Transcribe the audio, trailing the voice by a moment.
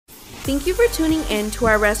Thank you for tuning in to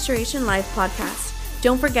our Restoration Life podcast.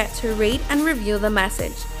 Don't forget to rate and review the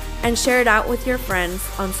message and share it out with your friends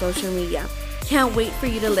on social media. Can't wait for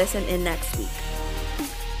you to listen in next week.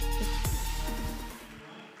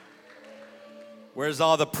 Where's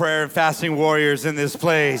all the prayer and fasting warriors in this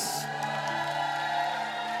place?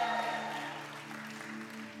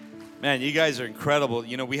 Man, you guys are incredible.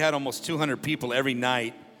 You know, we had almost 200 people every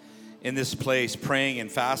night in this place praying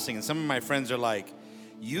and fasting. And some of my friends are like,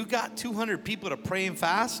 you got 200 people to pray and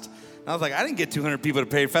fast? And I was like, I didn't get 200 people to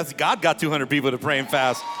pray and fast. God got 200 people to pray and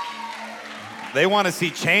fast. They want to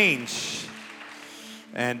see change.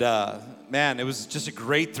 And man, it was just a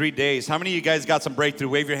great 3 days. How many of you guys got some breakthrough?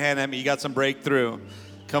 Wave your hand at me. You got some breakthrough.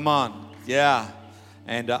 Come on. Yeah.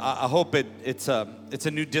 And I hope it's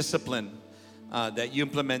a new discipline that you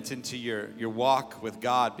implement into your walk with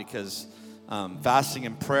God, because fasting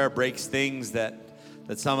and prayer breaks things that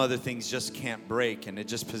some other things just can't break, and it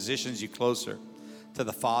just positions you closer to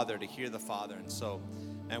the Father, to hear the Father. And so,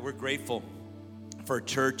 man, we're grateful for a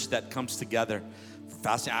church that comes together for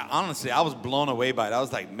fasting. Honestly, I was blown away by it. I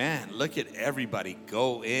was like, man, look at everybody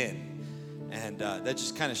go in. And that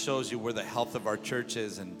just kind of shows you where the health of our church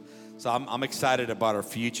is. And so I'm excited about our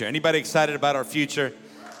future. Anybody excited about our future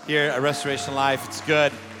here at Restoration Life? It's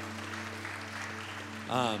good.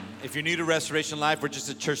 If you're new to Restoration Life, we're just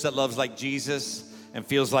a church that loves like Jesus and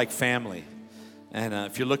feels like family. And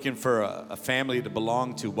if you're looking for a family to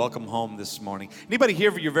belong to, welcome home this morning. Anybody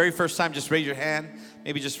here for your very first time, just raise your hand.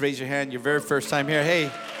 Maybe just raise your hand, your very first time here. Hey,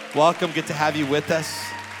 welcome, good to have you with us.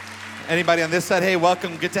 Anybody on this side, hey,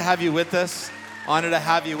 welcome, good to have you with us. Honor to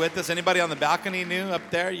have you with us. Anybody on the balcony new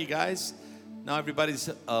up there, you guys? No, everybody's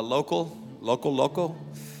local.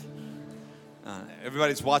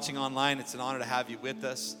 Everybody's watching online. It's an honor to have you with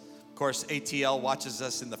us. Of course, ATL watches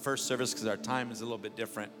us in the first service because our time is a little bit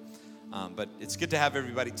different. But it's good to have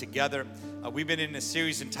everybody together. We've been in a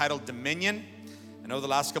series entitled Dominion. And over the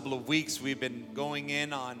last couple of weeks, we've been going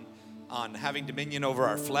in on having dominion over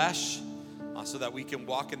our flesh so that we can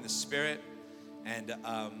walk in the Spirit. And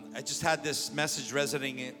I just had this message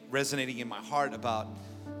resonating in my heart about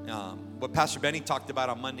what Pastor Benny talked about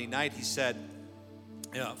on Monday night. He said,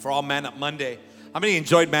 for all Man Up Monday. How many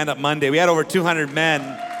enjoyed Man Up Monday? We had over 200 men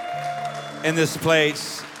in this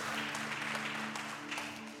place.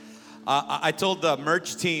 I told the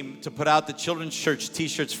merch team to put out the Children's Church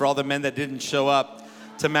t-shirts for all the men that didn't show up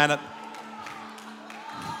to Man Up.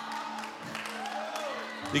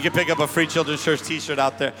 You can pick up a free Children's Church t-shirt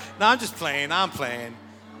out there. No, I'm just playing. I'm playing.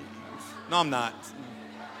 No, I'm not.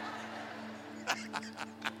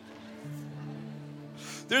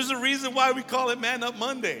 There's a reason why we call it Man Up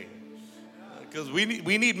Monday. Because we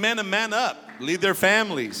need men to man up. Lead their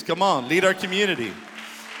families. Come on, lead our community.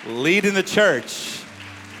 Lead in the church.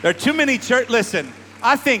 There are too many church. Listen,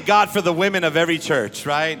 I thank God for the women of every church,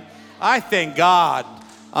 right? I thank God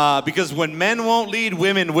because when men won't lead,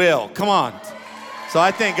 women will. Come on. So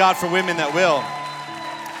I thank God for women that will.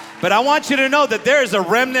 But I want you to know that there is a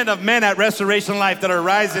remnant of men at Restoration Life that are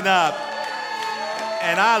rising up.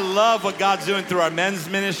 And I love what God's doing through our men's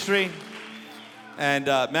ministry. And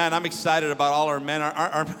man, I'm excited about all our men.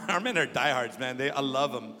 Our men are diehards, man. I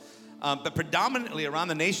love them. But predominantly around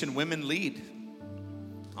the nation, women lead.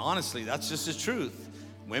 Honestly, that's just the truth.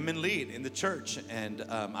 Women lead in the church. And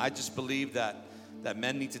I just believe that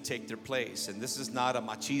men need to take their place. And this is not a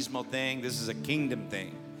machismo thing. This is a kingdom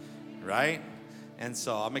thing, right? And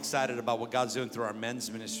so I'm excited about what God's doing through our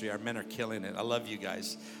men's ministry. Our men are killing it. I love you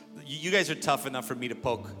guys. You guys are tough enough for me to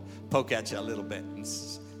poke at you a little bit.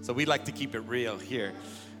 So we like to keep it real here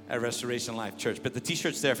at Restoration Life Church. But the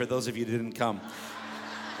t-shirt's there for those of you who didn't come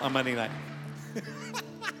on Monday night.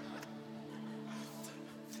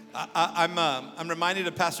 I'm reminded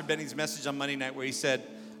of Pastor Benny's message on Monday night where he said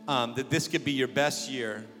that this could be your best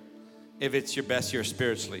year if it's your best year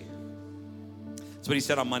spiritually. That's what he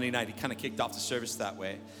said on Monday night. He kind of kicked off the service that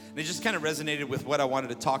way. And it just kind of resonated with what I wanted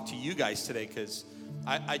to talk to you guys today, because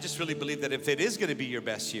I just really believe that if it is going to be your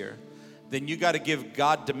best year, then you got to give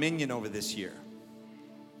God dominion over this year.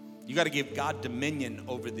 You got to give God dominion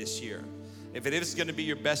over this year. If it is going to be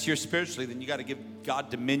your best year spiritually, then you got to give God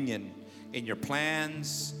dominion in your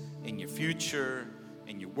plans, in your future,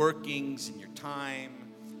 in your workings, in your time.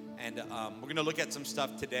 And we're going to look at some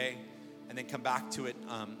stuff today and then come back to it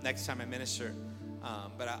next time I minister.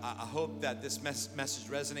 But I hope that this message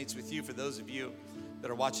resonates with you. For those of you that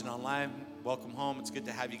are watching online, welcome home. It's good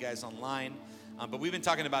to have you guys online. But we've been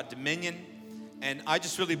talking about dominion. And I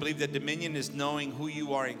just really believe that dominion is knowing who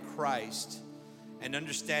you are in Christ and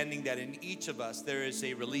understanding that in each of us there is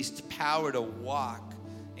a released power to walk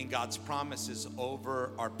in God's promises over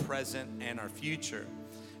our present and our future.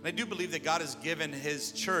 And I do believe that God has given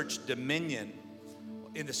his church dominion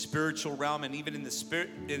in the spiritual realm and even in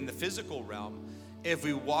the physical realm if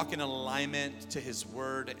we walk in alignment to his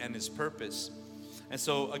word and his purpose. And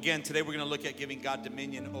so again, today we're going to look at giving God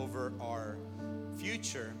dominion over our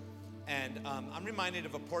future. And I'm reminded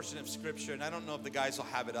of a portion of scripture, and I don't know if the guys will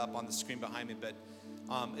have it up on the screen behind me, but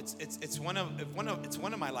it's one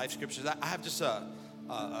of my life scriptures. I have just a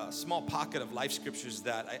small pocket of life scriptures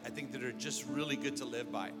that I think that are just really good to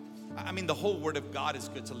live by. I mean, the whole Word of God is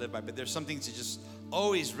good to live by, but there's some things that just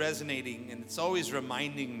always resonating, and it's always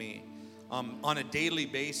reminding me on a daily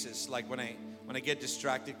basis, like when I get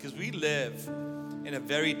distracted, because we live in a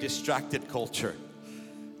very distracted culture,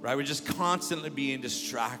 right? We're just constantly being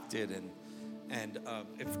distracted, and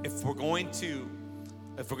if we're going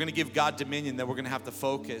to give God dominion, then we're going to have to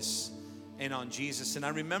focus in on Jesus. And I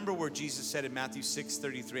remember where Jesus said in Matthew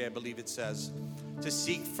 6:33, I believe it says, to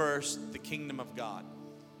seek first the kingdom of God.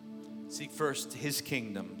 Seek first his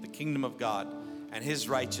kingdom, the kingdom of God, and his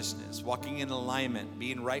righteousness, walking in alignment,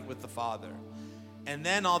 being right with the Father. And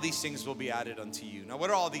then all these things will be added unto you. Now, what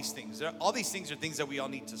are all these things? All these things are things that we all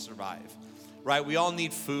need to survive, right? We all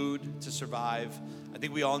need food to survive. I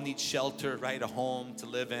think we all need shelter, right? A home to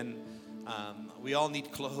live in. We all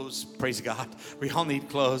need clothes. Praise God. We all need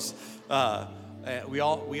clothes. We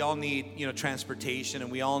all need, transportation,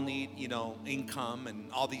 and we all need, income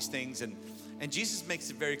and all these things. And Jesus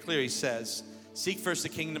makes it very clear. He says, seek first the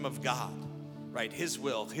kingdom of God, right? His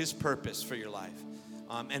will, his purpose for your life.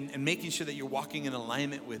 And making sure that you're walking in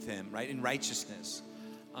alignment with him, right? In righteousness.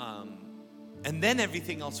 And then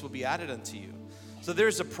everything else will be added unto you. So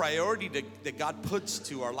there's a priority that God puts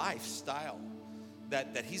to our lifestyle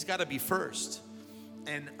that he's got to be first.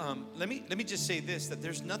 And let me just say this, that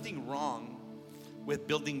there's nothing wrong with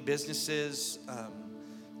building businesses,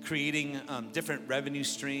 creating different revenue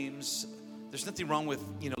streams. There's nothing wrong with,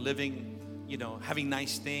 living, having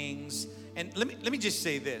nice things. And let me just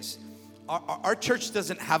say this. Our church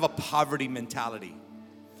doesn't have a poverty mentality.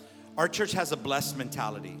 Our church has a blessed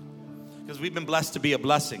mentality because we've been blessed to be a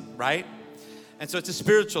blessing, right? And so it's a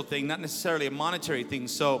spiritual thing, not necessarily a monetary thing.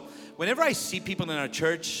 So whenever I see people in our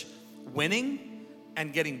church winning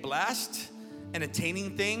and getting blessed and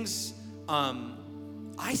attaining things,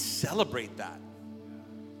 I celebrate that.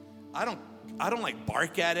 I don't like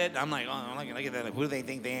bark at it. I'm like, oh, I'm not gonna get that. Who do they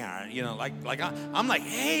think they are? I'm like,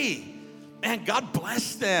 hey, man, God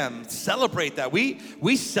bless them. Celebrate that.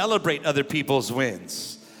 We celebrate other people's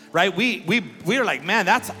wins, right? We're like, man,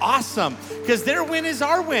 that's awesome, because their win is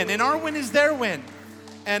our win, and our win is their win.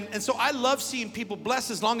 And so I love seeing people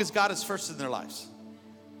blessed as long as God is first in their lives.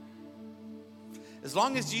 As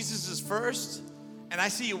long as Jesus is first, and I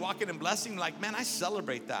see you walking in blessing, like, man, I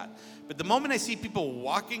celebrate that. But the moment I see people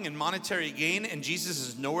walking in monetary gain and Jesus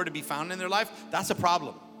is nowhere to be found in their life, that's a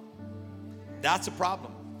problem. That's a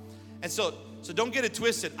problem. And so don't get it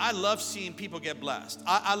twisted. I love seeing people get blessed.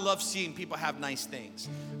 I love seeing people have nice things.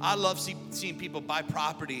 I love seeing people buy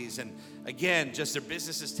properties and, again, just their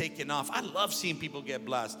businesses taking off. I love seeing people get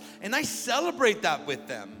blessed. And I celebrate that with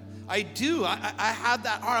them. I do. I have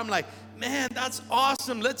that heart. I'm like, man, that's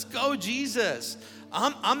awesome. Let's go, Jesus.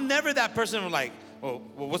 I'm never that person who's like, well,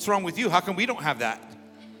 what's wrong with you? How come we don't have that?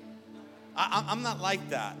 I'm not like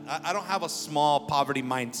that. I don't have a small poverty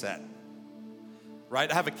mindset, right?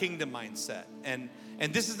 I have a kingdom mindset. And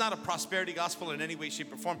this is not a prosperity gospel in any way,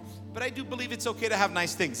 shape, or form. But I do believe it's okay to have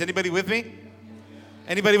nice things. Anybody with me?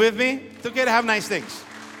 Anybody with me? It's okay to have nice things.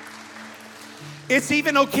 It's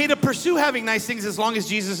even okay to pursue having nice things as long as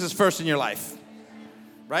Jesus is first in your life,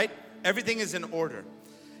 right? Everything is in order.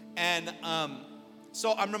 And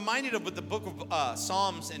so I'm reminded of what the book of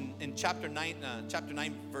Psalms in chapter 9,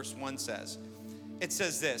 verse 1 says. It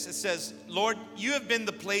says this. It says, Lord, you have been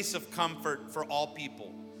the place of comfort for all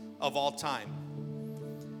people of all time.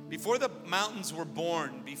 Before the mountains were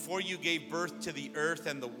born, before you gave birth to the earth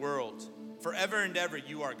and the world, forever and ever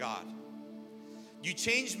you are God. You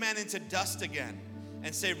change man into dust again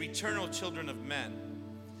and say, return, O children of men.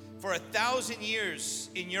 For 1,000 years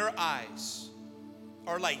in your eyes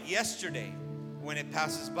are like yesterday when it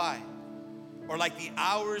passes by, or like the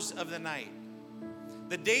hours of the night.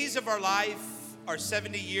 The days of our life are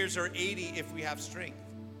 70 years or 80 if we have strength.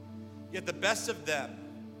 Yet the best of them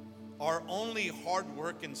are only hard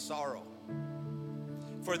work and sorrow.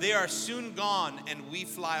 For they are soon gone and we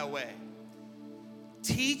fly away.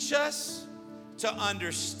 Teach us to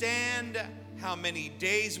understand how many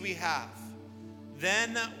days we have.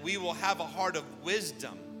 Then we will have a heart of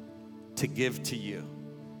wisdom to give to you.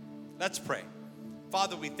 Let's pray.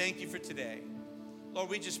 Father, we thank you for today. Lord,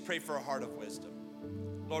 we just pray for a heart of wisdom.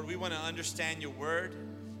 Lord, we want to understand your word.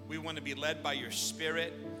 We want to be led by your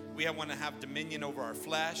Spirit. We want to have dominion over our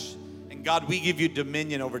flesh. And God, we give you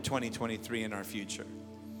dominion over 2023 in our future.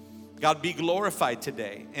 God, be glorified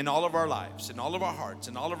today in all of our lives, in all of our hearts,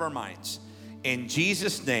 in all of our minds. In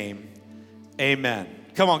Jesus' name, amen.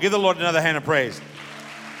 Come on, give the Lord another hand of praise.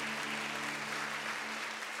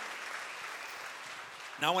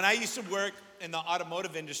 Now, when I used to work in the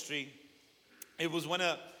automotive industry, it was one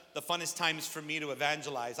of the funnest times for me to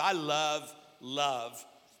evangelize. I love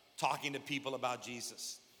talking to people about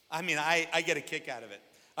Jesus. I mean, I get a kick out of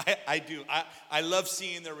it. I do. I love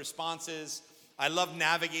seeing their responses. I love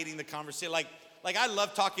navigating the conversation. Like I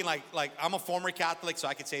love talking like I'm a former Catholic, so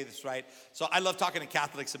I could say this, right? So I love talking to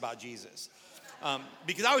Catholics about Jesus.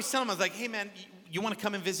 Because I always tell them, I was like, hey man, you want to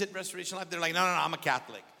come and visit Restoration Life? They're like, no, I'm a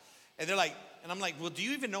Catholic. And they're like, and I'm like, well, do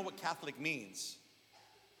you even know what Catholic means?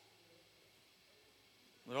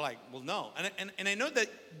 They're like, well, no. And I know that,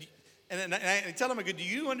 and I tell them, I go, do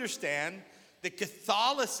you understand that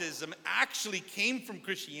Catholicism actually came from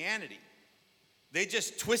Christianity? They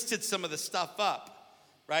just twisted some of the stuff up,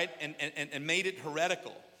 right? And made it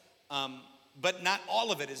heretical. But not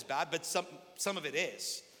all of it is bad, but some of it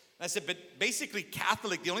is. And I said, but basically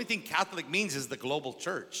Catholic, the only thing Catholic means is the global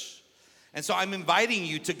church. And so I'm inviting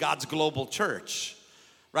you to God's global church,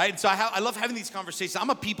 right? And so I love having these conversations. I'm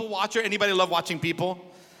a people watcher. Anybody love watching people?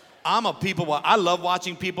 I'm a people watcher. I love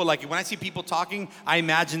watching people. Like when I see people talking, I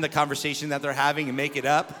imagine the conversation that they're having and make it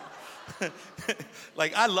up.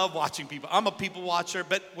 Like I love watching people. I'm a people watcher.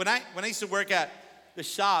 But when I used to work at the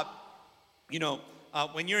shop, you know,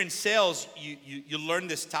 when you're in sales, you learn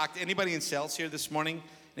this tactic. Anybody in sales here this morning?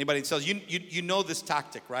 Anybody in sales? You know this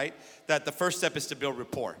tactic, right? That the first step is to build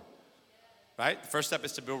rapport, right? The first step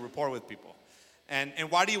is to build rapport with people.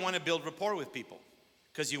 And why do you want to build rapport with people?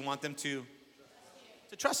 Because you want them to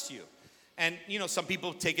trust you. And you know, some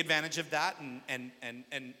people take advantage of that,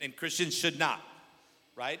 and Christians should not,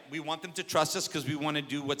 right? We want them to trust us because we want to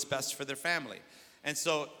do what's best for their family. And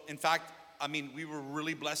so, in fact, I mean, we were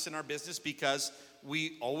really blessed in our business because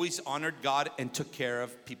we always honored God and took care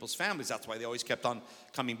of people's families. That's why they always kept on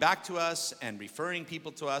coming back to us and referring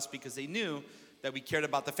people to us, because they knew that we cared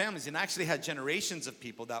about the families, and actually had generations of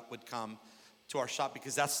people that would come to our shop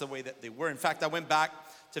because that's the way that they were. In fact, I went back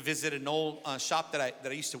to visit an old shop that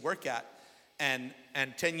I used to work at, and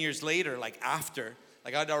 10 years later, after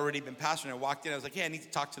I'd already been pastoring, I walked in, I was like, hey, I need to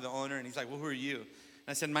talk to the owner, and he's like, well, who are you? And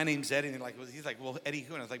I said, my name's Eddie, and he's like, well, Eddie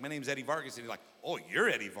who? And I was like, my name's Eddie Vargas, and he's like, oh, you're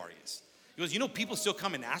Eddie Vargas. He goes, you know, people still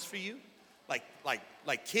come and ask for you,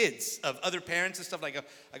 like kids of other parents and stuff. I go,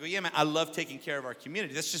 yeah, man, I love taking care of our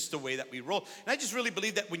community. That's just the way that we roll. And I just really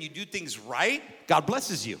believe that when you do things right, God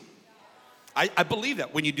blesses you. I believe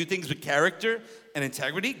that when you do things with character and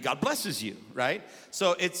integrity, God blesses you, right?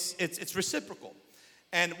 So it's reciprocal.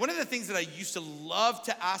 And one of the things that I used to love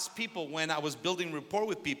to ask people when I was building rapport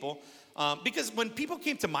with people, because when people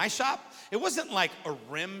came to my shop, it wasn't like a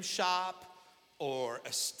rim shop or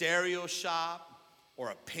a stereo shop or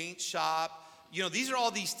a paint shop. You know, these are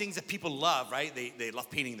all these things that people love, right? They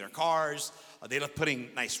love painting their cars. They love putting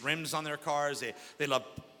nice rims on their cars. They love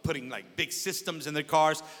putting like big systems in their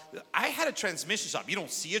cars. I had a transmission shop. You don't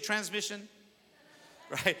see a transmission,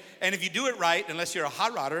 right? And if you do it right, unless you're a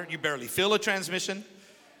hot rodder, you barely feel a transmission,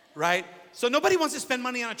 right? So nobody wants to spend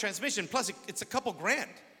money on a transmission. Plus, it's a couple grand,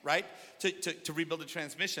 right, to rebuild a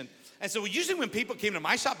transmission. And so usually when people came to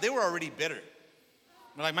my shop, they were already bitter.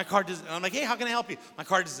 They're like, my car doesn't, and I'm like, hey, how can I help you? My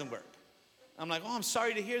car doesn't work. I'm like, oh, I'm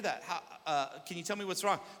sorry to hear that. Can you tell me what's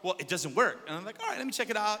wrong? Well, it doesn't work. And I'm like, all right, let me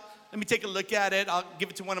check it out. Let me take a look at it. I'll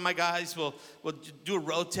give it to one of my guys. We'll do a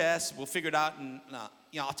road test. We'll figure it out, and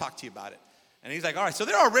I'll talk to you about it. And he's like, all right. So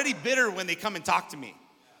they're already bitter when they come and talk to me,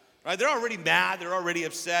 right? They're already mad. They're already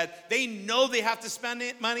upset. They know they have to spend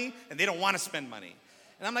money, and they don't want to spend money.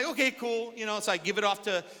 And I'm like, okay, cool. You know, so I give it off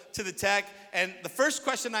to the tech. And the first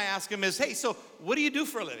question I ask him is, hey, so what do you do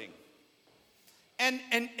for a living? And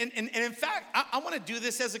in fact, I want to do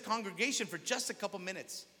this as a congregation for just a couple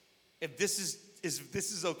minutes, if this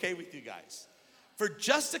is okay with you guys. For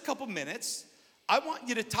just a couple minutes, I want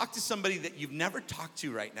you to talk to somebody that you've never talked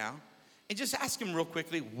to right now, and just ask them real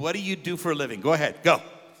quickly, what do you do for a living? Go ahead, go.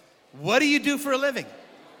 What do you do for a living?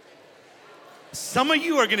 Some of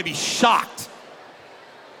you are going to be shocked.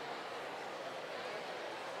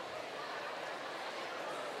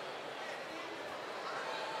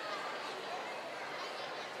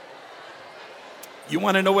 You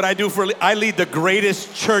want to know what I do for a living? I lead the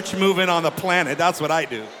greatest church movement on the planet. That's what I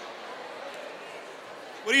do.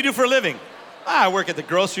 What do you do for a living? I work at the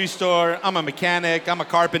grocery store. I'm a mechanic. I'm a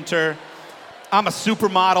carpenter. I'm a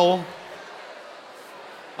supermodel.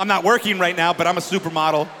 I'm not working right now, but I'm a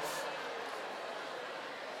supermodel.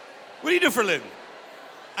 What do you do for a living?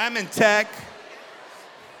 I'm in tech.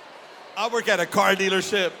 I work at a car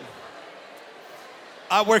dealership.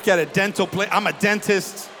 I work at a dental place. I'm a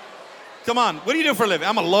dentist. Come on, what do you do for a living?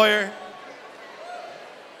 I'm a lawyer.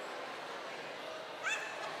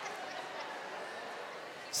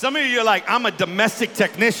 Some of you are like, I'm a domestic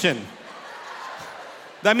technician.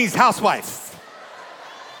 That means housewife.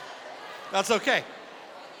 That's okay.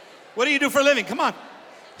 What do you do for a living? Come on,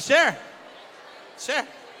 share. Share.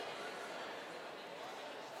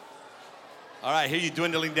 All right, here you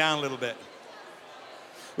dwindling down a little bit.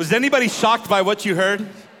 Was anybody shocked by what you heard?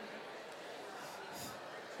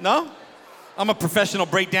 No? I'm a professional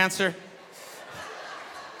break dancer.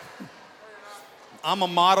 I'm a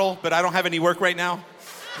model, but I don't have any work right now.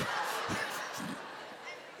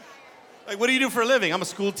 Like, what do you do for a living? I'm a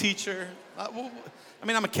school teacher.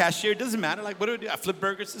 I'm a cashier. It doesn't matter. Like, what do I do? I flip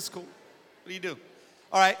burgers at school. What do you do?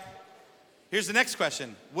 All right. Here's the next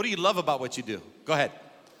question. What do you love about what you do? Go ahead.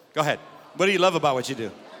 Go ahead. What do you love about what you do?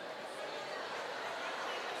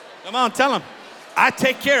 Come on, tell them. I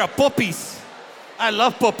take care of puppies. I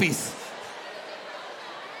love puppies.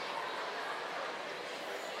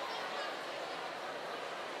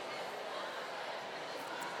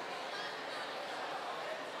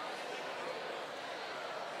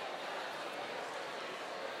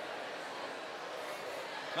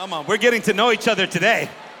 Come on, we're getting to know each other today.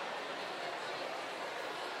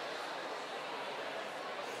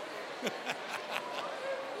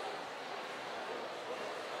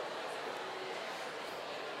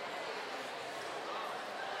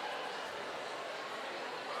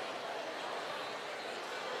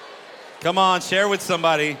 Come on, share with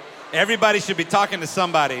somebody. Everybody should be talking to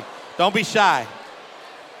somebody. Don't be shy.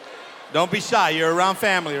 Don't be shy. You're around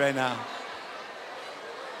family right now.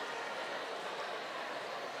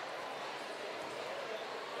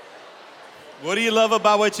 What do you love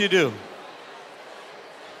about what you do?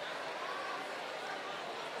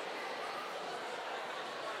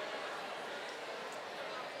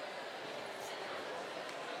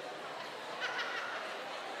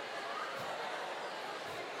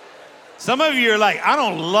 Some of you are like,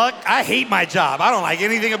 I hate my job. I don't like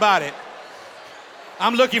anything about it.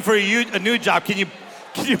 I'm looking for a new job. Can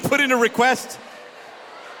you put in a request?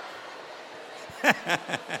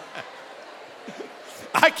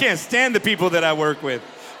 I can't stand the people that I work with.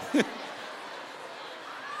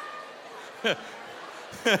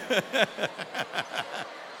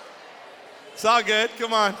 It's all good.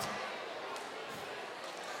 Come on.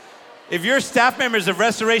 If you're staff members of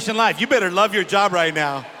Restoration Life, you better love your job right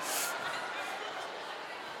now.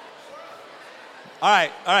 All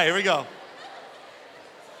right, here we go.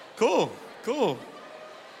 Cool.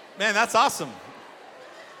 Man, that's awesome.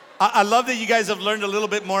 I love that you guys have learned a little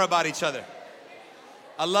bit more about each other.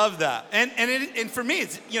 I love that. And for me,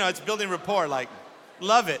 it's building rapport, like,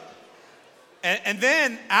 love it. And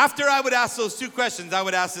then after I would ask those two questions, I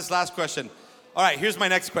would ask this last question. All right, here's my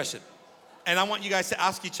next question. And I want you guys to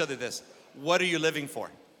ask each other this. What are you living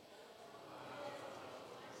for?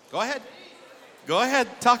 Go ahead,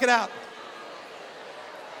 talk it out.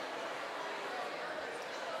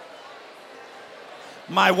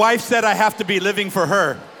 My wife said I have to be living for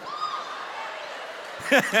her.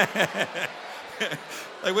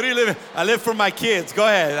 Like, what are you living? I live for my kids. Go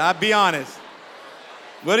ahead, I'll be honest.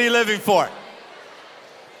 What are you living for?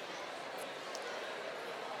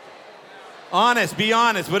 Honest, be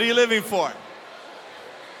honest. What are you living for?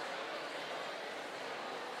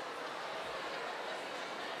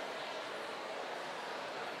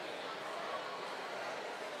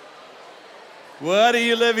 What are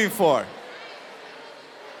you living for?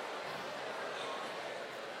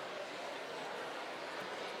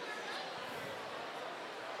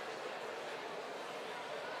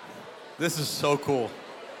 This is so cool.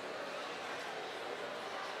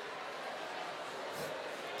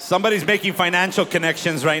 Somebody's making financial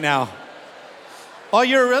connections right now. Oh,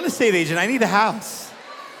 you're a real estate agent. I need a house.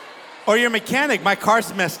 Or you're a mechanic. My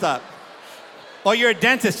car's messed up. Oh, you're a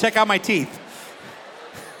dentist. Check out my teeth.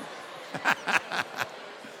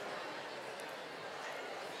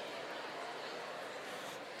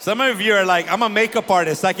 Some of you are like, I'm a makeup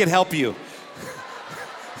artist. I can help you.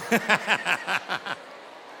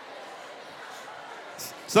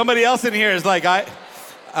 Somebody else in here is like,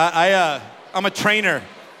 I'm a trainer.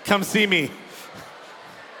 Come see me.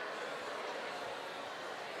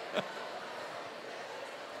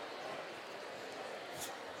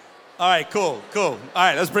 All right, cool. All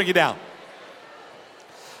right, let's bring it down.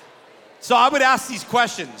 So I would ask these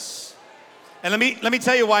questions. And let me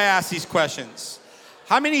tell you why I ask these questions.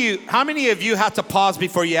 How many of you had to pause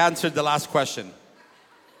before you answered the last question?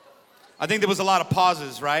 I think there was a lot of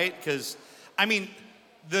pauses, right? Because, I mean,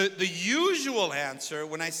 the usual answer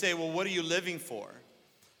when I say, well, what are you living for?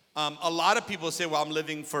 A lot of people say, well, I'm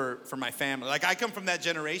living for my family. Like, I come from that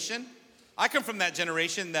generation. I come from that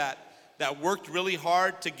generation that worked really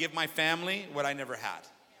hard to give my family what I never had,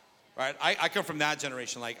 right? I come from that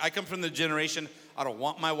generation. Like, I come from the generation, I don't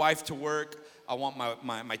want my wife to work. I want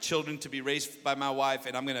my children to be raised by my wife,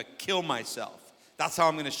 and I'm going to kill myself. That's how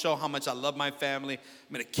I'm going to show how much I love my family.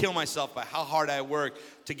 I'm going to kill myself by how hard I work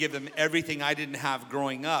to give them everything I didn't have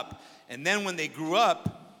growing up. And then when they grew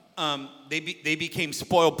up, they became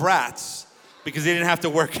spoiled brats because they didn't have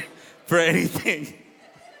to work for anything.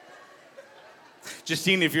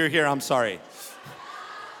 Justine, if you're here, I'm sorry.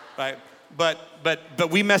 Right?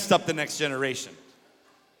 But we messed up the next generation,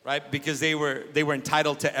 right? Because they were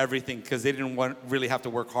entitled to everything because they didn't really have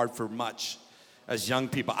to work hard for much as young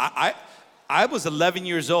people. I was 11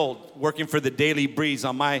 years old working for the Daily Breeze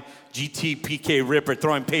on my GT PK Ripper,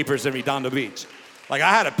 throwing papers in Redondo Beach. Like, I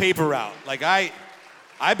had a paper route. Like,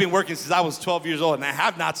 I've been working since I was 12 years old, and I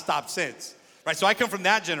have not stopped since. Right? So I come from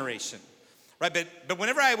that generation. Right? But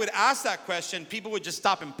whenever I would ask that question, people would just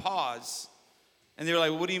stop and pause. And they were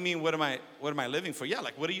like, what do you mean, what am I living for? Yeah,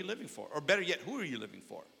 like, what are you living for? Or better yet, who are you living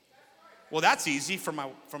for? Well, that's easy for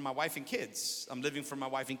my wife and kids. I'm living for my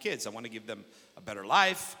wife and kids. I want to give them a better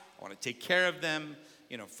life. I want to take care of them.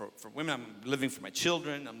 You know, for women, I'm living for my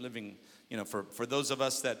children. I'm living, you know, for those of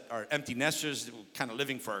us that are empty nesters, we're kind of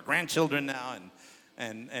living for our grandchildren now,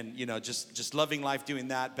 and you know, just loving life doing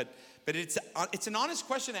that. But it's an honest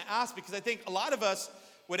question to ask, because I think a lot of us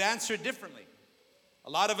would answer it differently. A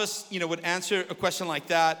lot of us, you know, would answer a question like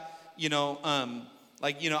that, you know,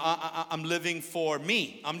 like, you know, I'm living for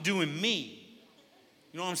me. I'm doing me.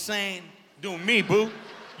 You know what I'm saying? Doing me, boo.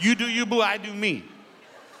 You do you, boo. I do me.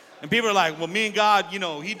 And people are like, well, me and God, you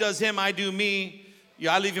know, he does him, I do me.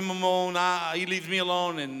 Yeah, I leave him alone, he leaves me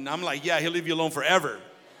alone. And I'm like, yeah, he'll leave you alone forever.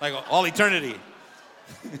 Like all eternity.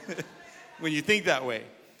 When you think that way.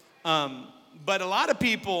 But a lot of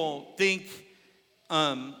people think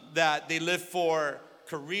that they live for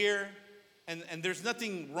career. And there's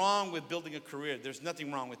nothing wrong with building a career. There's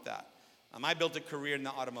nothing wrong with that. I built a career in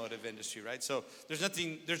the automotive industry, right? So there's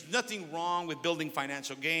nothing wrong with building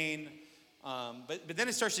financial gain. But then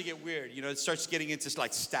it starts to get weird. You know, it starts getting into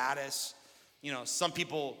like status. You know, some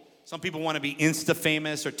people want to be Insta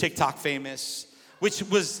famous or TikTok famous, which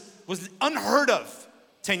was unheard of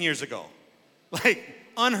 10 years ago. Like,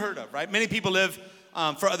 unheard of, right? Many people live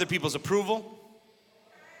for other people's approval.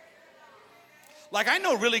 Like, I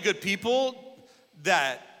know really good people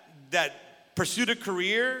that pursued a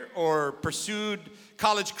career or pursued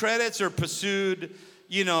college credits or pursued,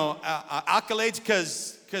 you know, accolades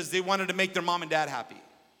because they wanted to make their mom and dad happy.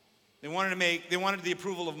 They wanted the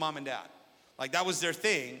approval of mom and dad. Like, that was their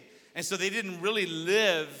thing. And so they didn't really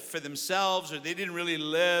live for themselves, or they didn't really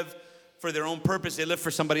live for their own purpose. They lived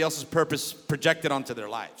for somebody else's purpose projected onto their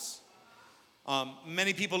lives.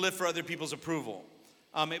 Many people live for other people's approval.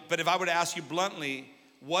 But if I were to ask you bluntly,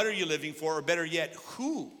 what are you living for? Or better yet,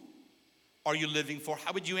 who are you living for?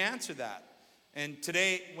 How would you answer that? And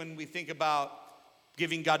today, when we think about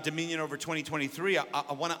giving God dominion over 2023,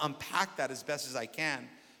 I want to unpack that as best as I can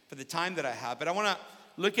for the time that I have. But I want to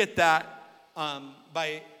look at that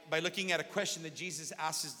by looking at a question that Jesus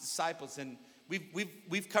asked his disciples. And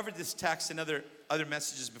we've covered this text in other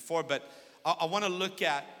messages before, but I want to look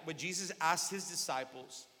at what Jesus asked his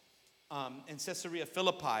disciples in Caesarea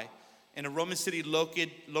Philippi, in a Roman city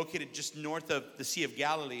located just north of the Sea of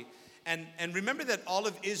Galilee. And remember that all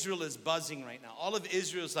of Israel is buzzing right now. All of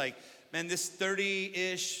Israel is like, man, this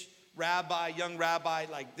 30-ish young rabbi,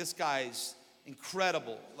 like, this guy's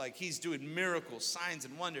incredible. Like, he's doing miracles, signs,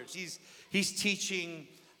 and wonders. He's teaching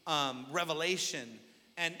revelation.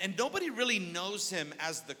 And nobody really knows him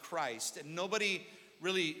as the Christ. And nobody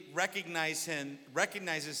really recognizes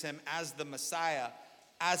him as the Messiah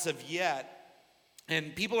as of yet.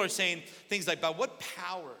 And people are saying things like, by what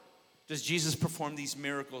power does Jesus perform these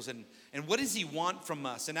miracles? And what does he want from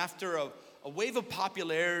us? And after a wave of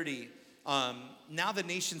popularity, now the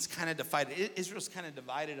nation's kind of divided. Israel's kind of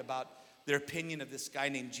divided about their opinion of this guy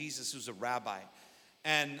named Jesus, who's a rabbi.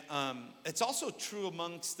 And it's also true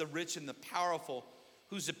amongst the rich and the powerful,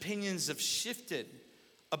 whose opinions have shifted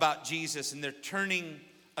about Jesus, and they're turning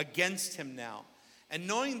against him now. And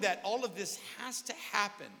knowing that all of this has to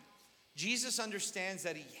happen, Jesus understands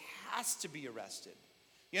that he has to be arrested.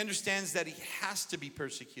 He understands that he has to be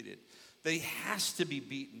persecuted, that he has to be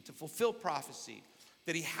beaten to fulfill prophecy,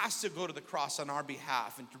 that he has to go to the cross on our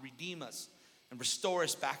behalf and to redeem us and restore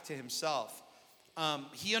us back to himself.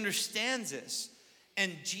 He understands this.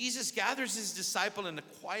 And Jesus gathers his disciple in a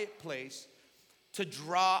quiet place to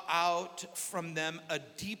draw out from them a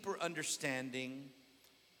deeper understanding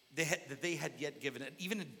that they had yet given it,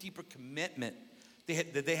 even a deeper commitment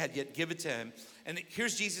that they had yet given to him. And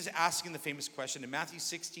here's Jesus asking the famous question in Matthew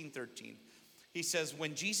 16:13. He says,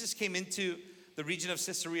 when Jesus came into the region of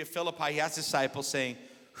Caesarea Philippi, he asked his disciples saying,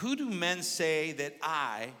 who do men say that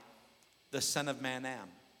I, the Son of Man, am?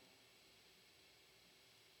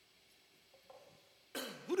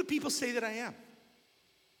 Who do people say that I am?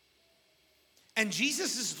 And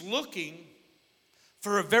Jesus is looking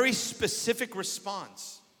for a very specific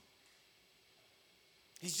response.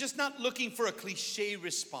 He's just not looking for a cliche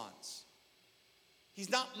response. He's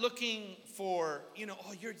not looking for,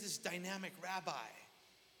 oh, you're this dynamic rabbi.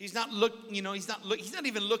 He's not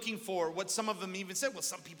even looking for what some of them even said. Well,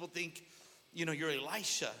 some people think, you're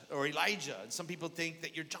Elisha or Elijah. And some people think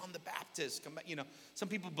that you're John the Baptist. Some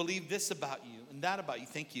people believe this about you and that about you.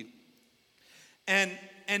 Thank you. And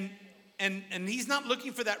he's not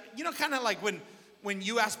looking for that. Kind of like when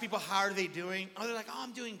you ask people, how are they doing? Oh, they're like, oh,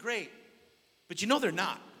 I'm doing great. But they're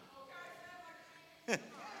not.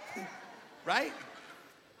 Right?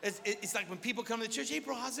 It's like when people come to the church, hey,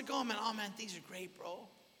 bro, how's it going, man? Oh, man, things are great, bro.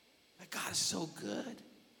 Like, God is so good.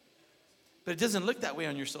 But it doesn't look that way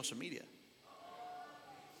on your social media.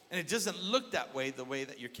 And it doesn't look that way the way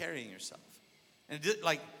that you're carrying yourself.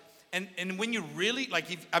 And when you really,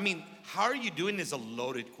 how are you doing is a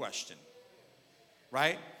loaded question.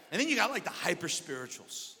 Right? And then you got like the hyper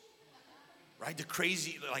spirituals. Right? The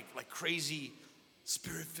crazy, like crazy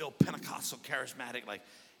spirit-filled Pentecostal charismatic, like,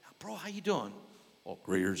 bro, how you doing? Oh,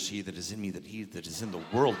 greater is he that is in me than he that is in the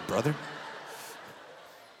world, brother.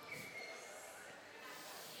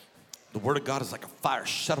 The word of God is like a fire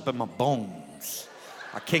shut up in my bones.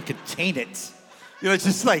 I can't contain it. It's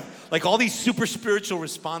just like all these super spiritual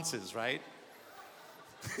responses, right?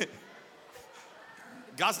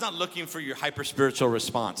 God's not looking for your hyper spiritual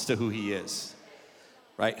response to who he is.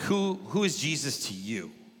 Right? Who is Jesus to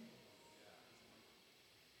you?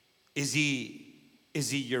 Is he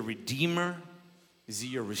your redeemer? Is he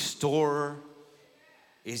your restorer?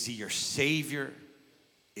 Is he your savior?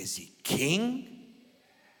 Is he king?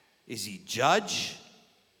 Is he judge,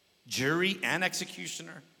 jury, and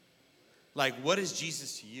executioner? Like, what is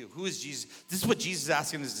Jesus to you? Who is Jesus? This is what Jesus is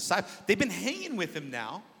asking his disciples. They've been hanging with him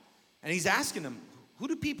now, and he's asking them, who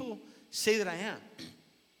do people say that I am?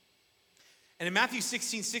 And in Matthew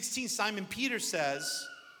 16:16, Simon Peter says,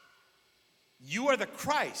 you are the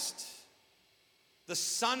Christ, the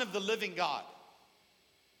Son of the living God.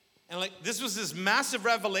 And this was this massive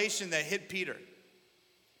revelation that hit Peter.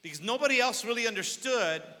 Because nobody else really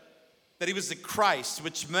understood that he was the Christ,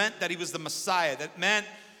 which meant that he was the Messiah. That meant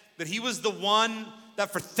that he was the one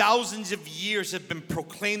that for thousands of years had been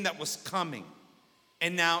proclaimed that was coming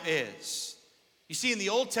and now is. You see, in the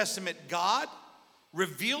Old Testament, God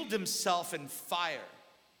revealed himself in fire,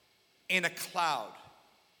 in a cloud,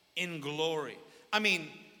 in glory.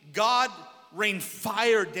 God rained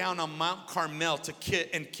fire down on Mount Carmel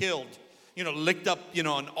and killed, licked up, an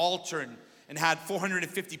altar and had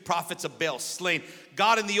 450 prophets of Baal slain.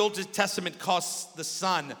 God in the Old Testament caused the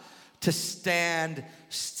sun to stand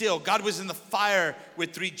still. God was in the fire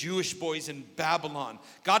with 3 Jewish boys in Babylon.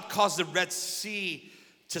 God caused the Red Sea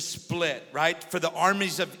to split, right? For the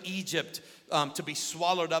armies of Egypt to be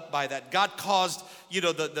swallowed up by that. God caused,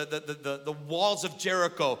 the walls of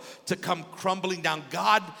Jericho to come crumbling down.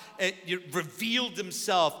 God revealed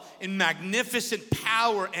himself in magnificent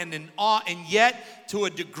power and in awe, and yet to a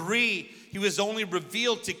degree, he was only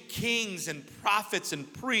revealed to kings and prophets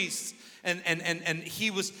and priests. And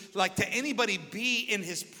he was like, to anybody be in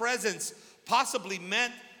his presence possibly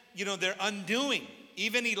meant, their undoing.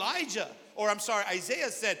 Even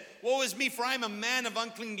Isaiah said, woe is me, for I am a man of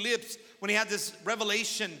unclean lips, when he had this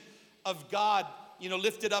revelation of God,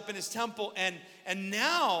 lifted up in his temple. And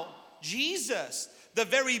now Jesus, the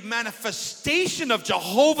very manifestation of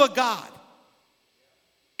Jehovah God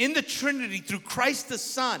in the Trinity through Christ the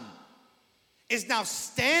Son, is now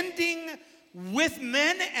standing with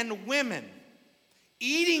men and women,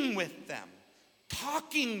 eating with them,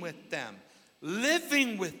 talking with them,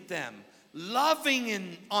 living with them,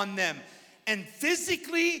 loving on them, and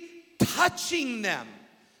physically touching them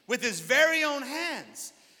with his very own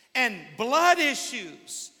hands. And blood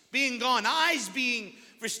issues being gone, eyes being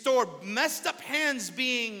restored, messed up hands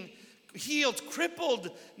being healed,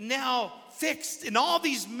 crippled now fixed, and all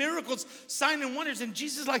these miracles, signs and wonders. And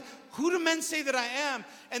Jesus is like, who do men say that I am?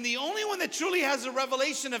 And the only one that truly has a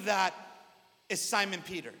revelation of that is Simon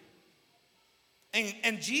Peter.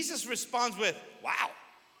 And Jesus responds with, wow,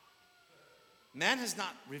 man has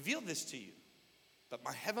not revealed this to you. but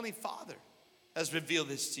my heavenly Father has revealed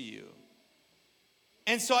this to you.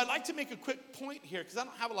 And so I'd like to make a quick point here, because I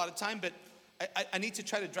don't have a lot of time, but I need to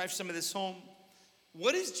try to drive some of this home.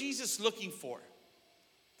 What is Jesus looking for?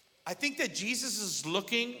 I think that Jesus is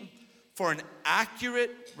looking for an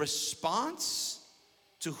accurate response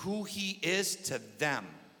to who he is to them.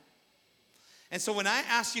 And so when I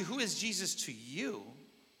ask you, who is Jesus to you?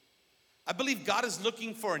 I believe God is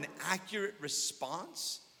looking for an accurate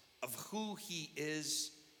response of who he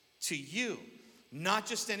is to you. Not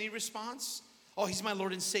just any response. Oh, he's my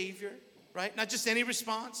Lord and Savior, right? Not just any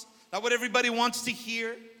response. Not what everybody wants to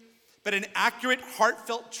hear, but an accurate,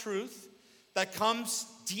 heartfelt truth that comes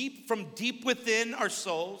from deep within our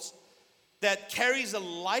souls, that carries a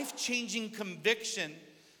life-changing conviction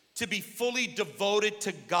to be fully devoted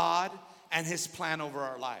to God and his plan over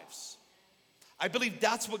our lives. I believe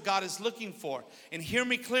that's what God is looking for. And hear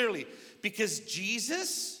me clearly, because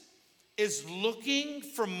Jesus is looking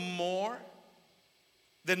for more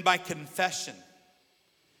than my confession.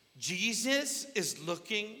 Jesus is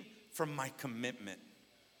looking for my commitment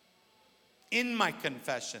in my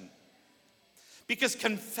confession. Because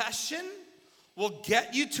confession will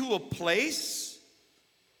get you to a place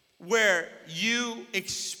where you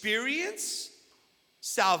experience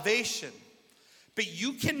salvation. But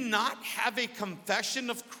you cannot have a confession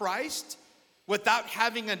of Christ without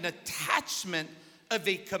having an attachment of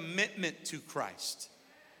a commitment to Christ.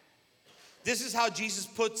 This is how Jesus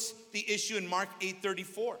puts the issue in Mark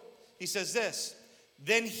 8:34. He says this,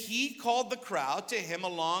 then he called the crowd to him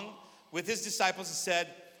along with his disciples and said,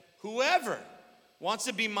 whoever wants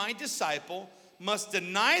to be my disciple must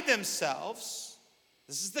deny themselves.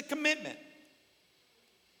 This is the commitment.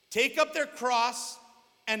 Take up their cross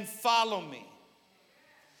and follow me.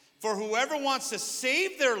 For whoever wants to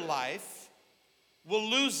save their life will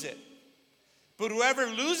lose it. But whoever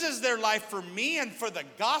loses their life for me and for the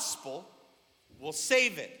gospel will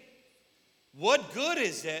save it. What good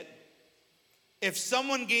is it if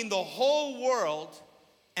someone gained the whole world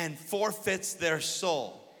and forfeits their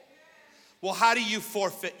soul? Well, how do you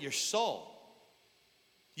forfeit your soul?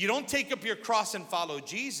 You don't take up your cross and follow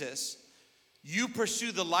Jesus. You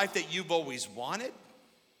pursue the life that you've always wanted,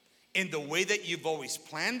 in the way that you've always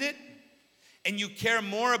planned it, and you care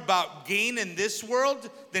more about gain in this world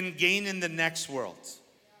than gain in the next world.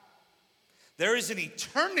 There is an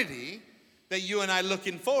eternity that you and I are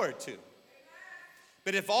looking forward to.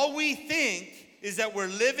 But if all we think is that we're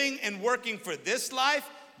living and working for this life,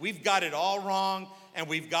 we've got it all wrong and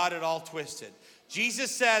we've got it all twisted.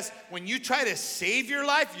 Jesus says, when you try to save your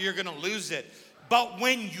life, you're gonna lose it. But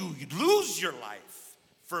when you lose your life,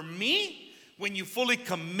 for me, when you fully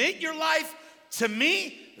commit your life to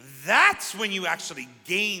me, that's when you actually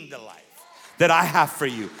gain the life that I have for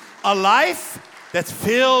you. A life that's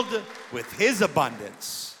filled with his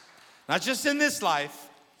abundance. Not just in this life,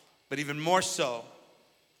 but even more so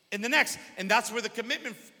in the next. And that's where the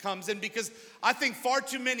commitment comes in, because I think far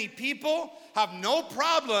too many people have no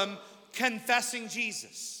problem confessing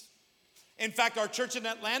Jesus. In fact, our church in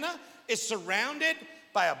Atlanta is surrounded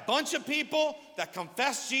by a bunch of people that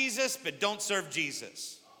confess Jesus but don't serve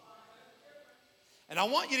Jesus. And I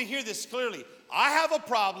want you to hear this clearly. I have a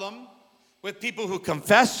problem with people who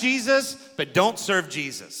confess Jesus but don't serve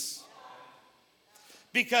Jesus,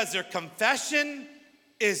 because their confession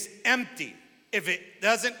is empty if it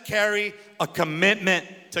doesn't carry a commitment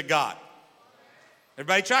to God.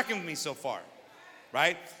 Everybody tracking with me so far,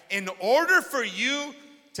 right? In order for you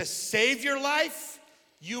to save your life,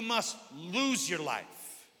 you must lose your life.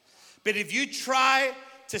 But if you try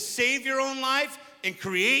to save your own life and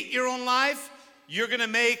create your own life, you're gonna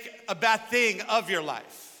make a bad thing of your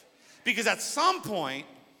life. Because at some point,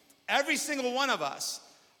 every single one of us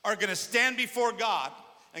are gonna stand before God,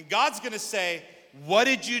 and God's gonna say, what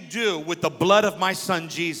did you do with the blood of my son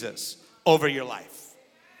Jesus over your life?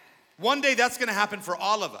 One day that's gonna happen for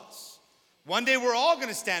all of us. One day we're all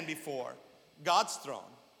gonna stand before God's throne,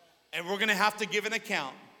 and we're gonna have to give an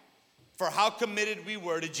account for how committed we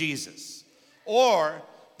were to Jesus. Or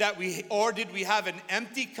did we have an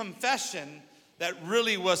empty confession that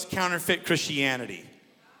really was counterfeit Christianity?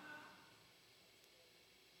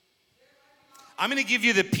 I'm gonna give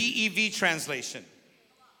you the PEV translation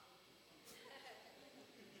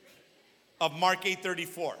of Mark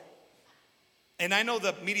 8:34. And I know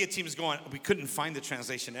the media team is going, we couldn't find the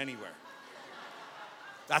translation anywhere.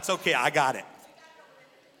 That's okay, I got it.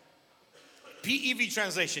 PEV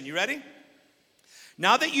translation, you ready?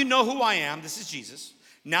 Now that you know who I am, this is Jesus.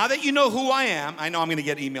 Now that you know who I am, I know I'm gonna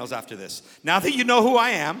get emails after this. Now that you know who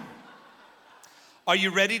I am, are you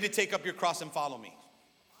ready to take up your cross and follow me?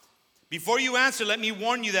 Before you answer, let me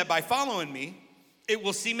warn you that by following me, it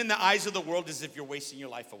will seem in the eyes of the world as if you're wasting your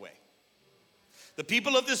life away. The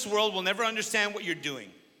people of this world will never understand what you're doing.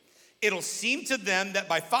 It'll seem to them that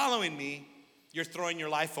by following me, you're throwing your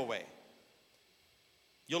life away.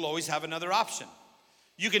 You'll always have another option.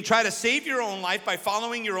 You can try to save your own life by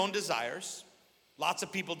following your own desires. Lots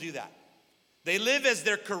of people do that. They live as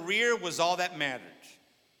their career was all that mattered.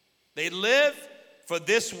 They live for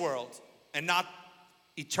this world and not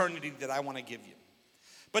eternity that I want to give you.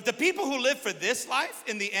 But the people who live for this life,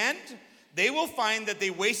 in the end, they will find that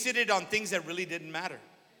they wasted it on things that really didn't matter.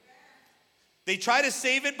 They try to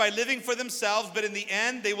save it by living for themselves, but in the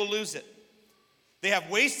end, they will lose it. They have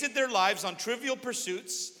wasted their lives on trivial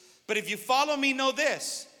pursuits, but if you follow me, know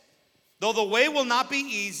this. Though the way will not be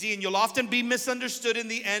easy and you'll often be misunderstood, in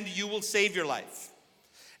the end, you will save your life.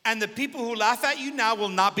 And the people who laugh at you now will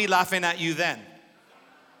not be laughing at you then.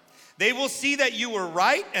 They will see that you were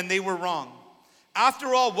right and they were wrong.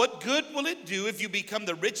 After all, what good will it do if you become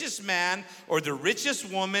the richest man or the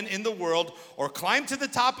richest woman in the world, or climb to the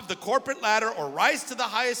top of the corporate ladder, or rise to the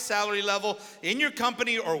highest salary level in your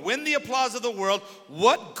company, or win the applause of the world?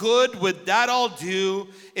 What good would that all do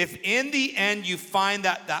if in the end you find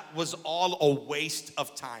that that was all a waste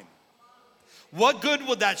of time? What good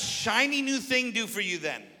would that shiny new thing do for you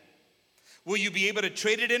then? Will you be able to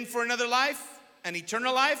trade it in for another life, an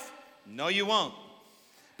eternal life? No, you won't.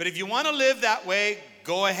 But if you want to live that way,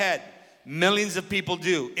 go ahead. Millions of people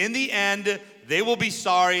do. In the end, they will be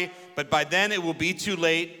sorry, but by then it will be too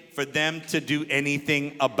late for them to do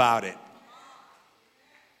anything about it.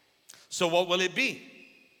 So what will it be?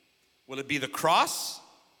 Will it be the cross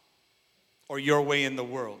or your way in the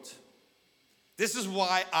world? This is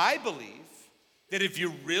why I believe that if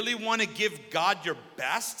you really want to give God your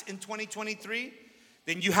best in 2023,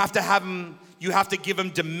 then you have to give him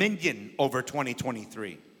dominion over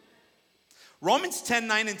 2023. Romans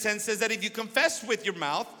 10:9-10 says that if you confess with your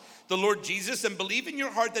mouth the Lord Jesus and believe in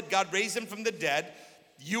your heart that God raised him from the dead,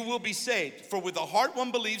 you will be saved. For with the heart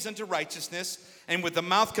one believes unto righteousness, and with the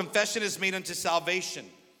mouth confession is made unto salvation.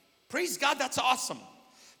 Praise God, that's awesome.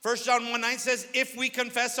 1 John 1:9 says, if we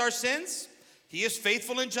confess our sins, he is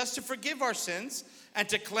faithful and just to forgive our sins and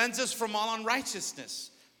to cleanse us from all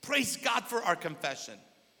unrighteousness. Praise God for our confession.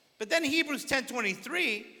 But then Hebrews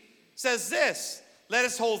 10:23 says this, let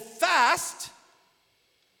us hold fast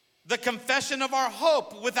the confession of our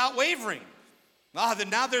hope without wavering.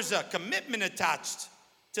 Now there's a commitment attached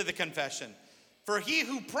to the confession. For he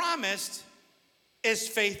who promised is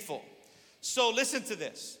faithful. So listen to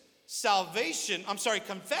this.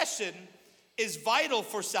 Confession is vital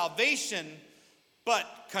for salvation,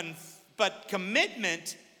 but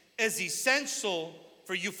commitment is essential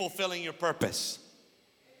for you fulfilling your purpose.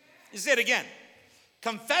 You say it again.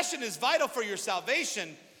 Confession is vital for your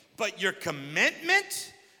salvation, but your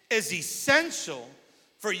commitment is essential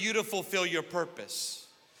for you to fulfill your purpose.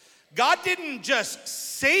 God didn't just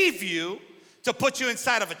save you to put you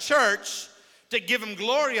inside of a church to give him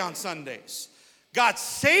glory on Sundays. God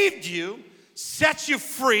saved you, set you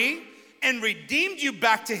free, and redeemed you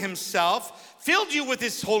back to himself, filled you with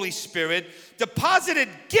his Holy Spirit, deposited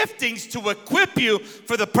giftings to equip you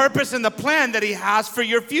for the purpose and the plan that he has for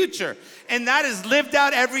your future. And that is lived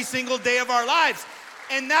out every single day of our lives.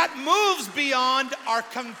 And that moves beyond our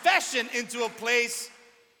confession into a place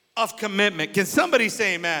of commitment. Can somebody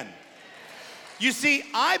say amen? You see,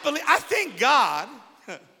 I thank God.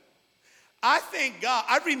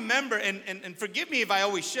 I remember, and forgive me if I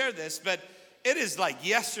always share this, but it is like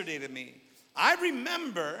yesterday to me. I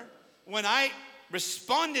remember when I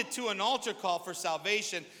responded to an altar call for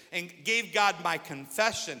salvation and gave God my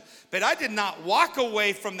confession. But I did not walk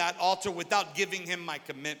away from that altar without giving him my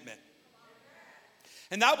commitment.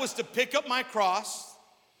 And that was to pick up my cross,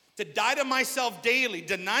 to die to myself daily,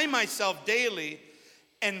 deny myself daily,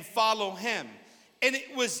 and follow him. And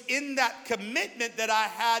it was in that commitment that I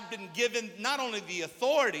had been given not only the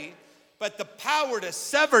authority, but the power to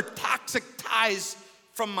sever toxic ties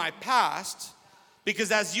from my past.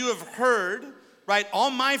 Because as you have heard, right,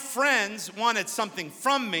 all my friends wanted something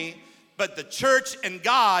from me, but the church and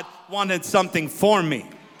God wanted something for me.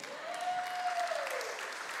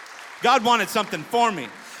 God wanted something for me.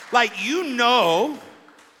 Like, you know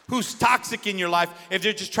who's toxic in your life if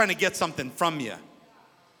they're just trying to get something from you.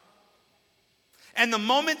 And the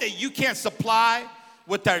moment that you can't supply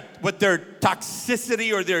what their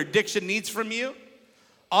toxicity or their addiction needs from you,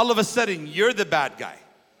 all of a sudden you're the bad guy.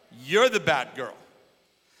 You're the bad girl.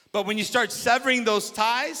 But when you start severing those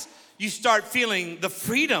ties, you start feeling the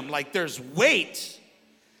freedom, like there's weight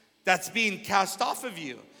that's being cast off of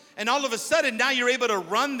you. And all of a sudden, now you're able to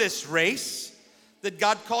run this race that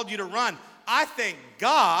God called you to run. I thank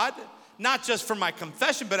God not just for my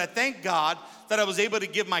confession, but I thank God that I was able to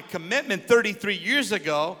give my commitment 33 years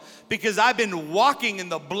ago, because I've been walking in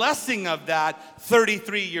the blessing of that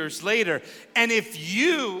 33 years later. And if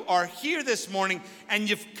you are here this morning and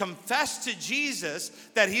you've confessed to Jesus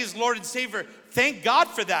that He is Lord and Savior, thank God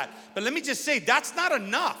for that. But let me just say, that's not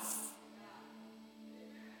enough.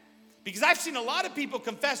 Because I've seen a lot of people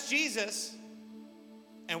confess Jesus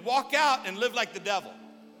and walk out and live like the devil.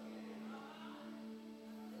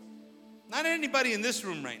 Not anybody in this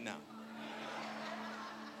room right now.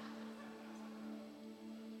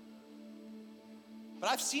 But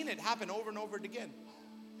I've seen it happen over and over again.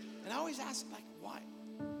 And I always ask, like, why?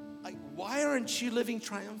 Like, why aren't you living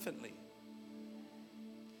triumphantly?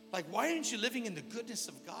 Like, why aren't you living in the goodness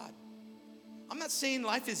of God? I'm not saying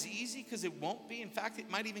life is easy, because it won't be. In fact, it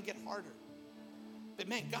might even get harder. But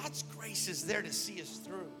man, God's grace is there to see us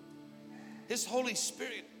through. His Holy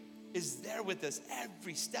Spirit is there with us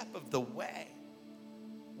every step of the way.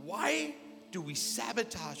 Why do we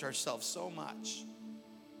sabotage ourselves so much?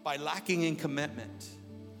 By lacking in commitment.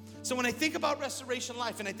 So when I think about Restoration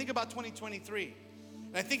Life, and I think about 2023,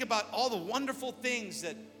 and I think about all the wonderful things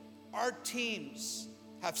that our teams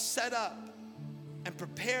have set up and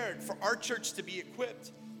prepared for our church to be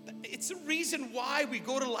equipped, it's the reason why we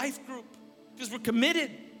go to Life Group, because we're committed.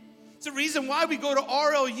 It's the reason why we go to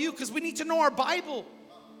RLU, because we need to know our Bible.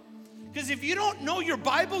 Because if you don't know your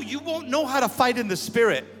Bible, you won't know how to fight in the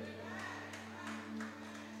Spirit.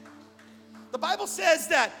 The Bible says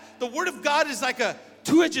that the Word of God is like a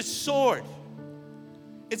two-edged sword.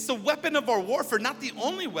 It's the weapon of our warfare, not the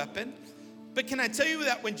only weapon. But can I tell you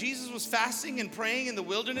that when Jesus was fasting and praying in the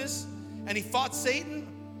wilderness and He fought Satan,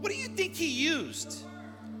 what do you think He used?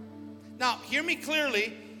 Now, hear me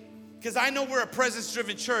clearly, because I know we're a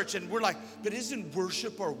presence-driven church, and we're like, but isn't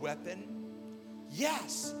worship our weapon?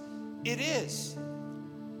 Yes, it is.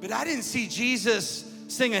 But I didn't see Jesus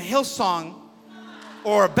sing a Hillsong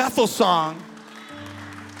or a Bethel song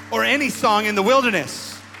or any song in the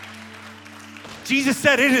wilderness. Jesus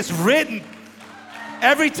said, it is written.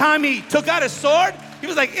 Every time He took out His sword, He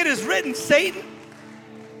was like, it is written, Satan.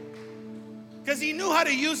 Because He knew how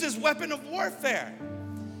to use His weapon of warfare.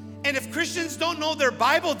 And if Christians don't know their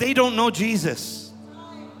Bible, they don't know Jesus.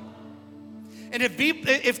 And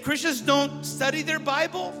if Christians don't study their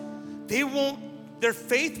Bible, their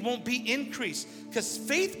faith won't be increased. Because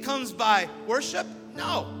faith comes by worship?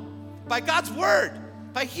 No. By God's word.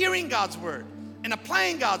 By hearing God's word. And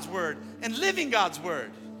applying God's word. And living God's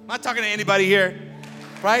word. I'm not talking to anybody here.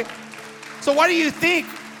 Right? So why do you think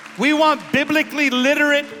we want biblically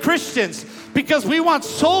literate Christians? Because we want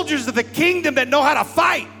soldiers of the kingdom that know how to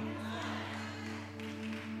fight.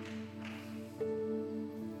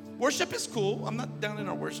 Worship is cool. I'm not down in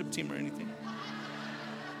our worship team or anything.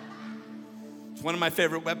 It's one of my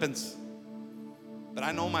favorite weapons. But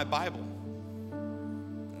I know my Bible.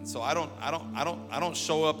 And so I don't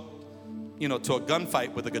show up, to a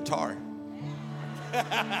gunfight with a guitar.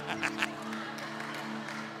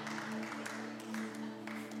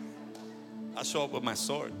 I show up with my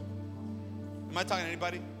sword. Am I talking to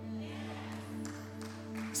anybody?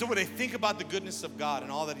 So when I think about the goodness of God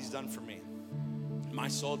and all that He's done for me, my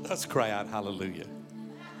soul does cry out, hallelujah.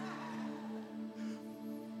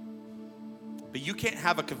 But you can't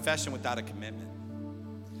have a confession without a commitment.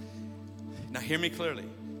 Now hear me clearly.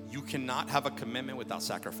 You cannot have a commitment without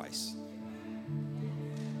sacrifice.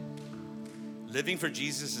 Living for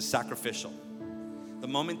Jesus is sacrificial. The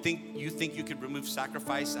moment you think you could remove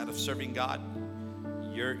sacrifice out of serving God,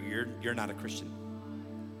 you're not a Christian.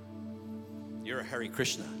 You're a Hare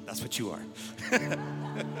Krishna. That's what you are.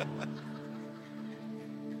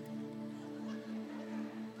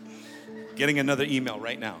 Getting another email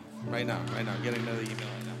right now. Getting another email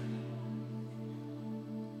right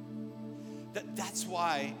now. That's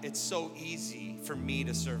why it's so easy for me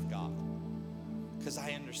to serve God. Because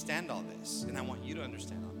I understand all this. And I want you to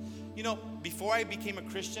understand all this. Before I became a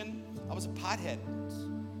Christian, I was a pothead.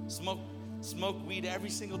 Smoke weed every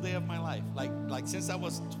single day of my life. Like since I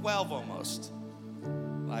was 12 almost.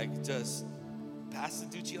 Like just pass the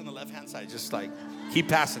Doochie on the left-hand side. Just like keep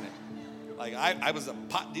passing it. Like I was a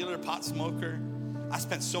pot dealer, pot smoker. I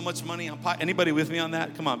spent so much money on pot. Anybody with me on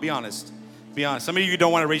that? Come on, be honest. Be honest. Some of you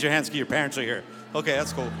don't want to raise your hands because your parents are here. Okay,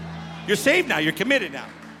 that's cool. You're saved now. You're committed now.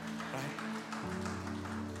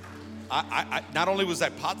 Right? I not only was I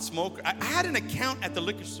pot smoker, I had an account at the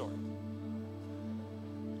liquor store.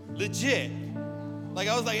 Legit. Like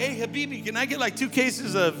I was like, hey, Habibi, can I get like 2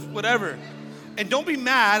 cases of whatever? And don't be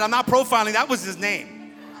mad. I'm not profiling. That was his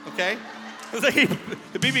name. Okay? I was like, hey,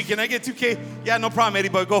 Habibi, can I get 2 cases? Yeah, no problem, Eddie,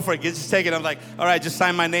 but go for it. Just take it. I'm like, all right, just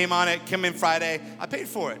sign my name on it. Come in Friday. I paid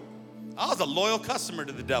for it. I was a loyal customer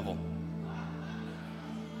to the devil.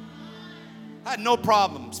 I had no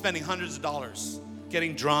problem spending hundreds of dollars,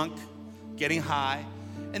 getting drunk, getting high,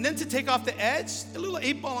 and then to take off the edge, a little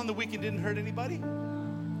 8-ball on the weekend didn't hurt anybody.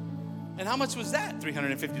 And how much was that?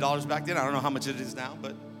 $350 back then. I don't know how much it is now,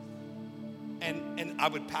 but and I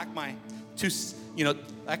would pack my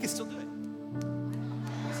I can still do it.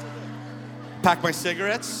 Pack my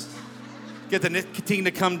cigarettes, get the nicotine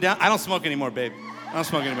to come down. I don't smoke anymore, babe. I don't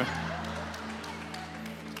smoke anymore.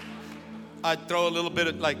 I'd throw a little bit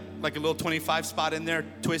of like a little 25 spot in there,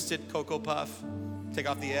 twist it, Cocoa Puff, take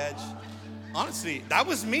off the edge. Honestly, that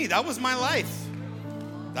was me. That was my life.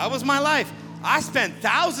 That was my life. I spent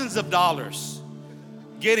thousands of dollars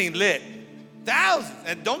getting lit. Thousands.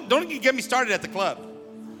 And don't get me started at the club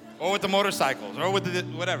or with the motorcycles or with the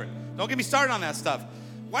whatever. Don't get me started on that stuff.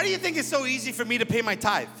 Why do you think it's so easy for me to pay my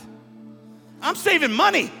tithe? I'm saving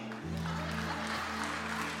money.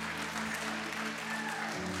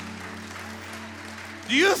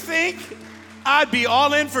 Do you think I'd be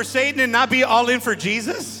all in for Satan and not be all in for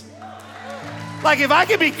Jesus? Like if I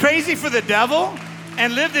could be crazy for the devil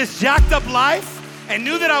and live this jacked up life and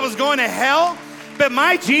knew that I was going to hell, but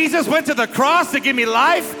my Jesus went to the cross to give me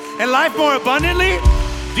life and life more abundantly,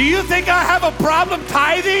 do you think I have a problem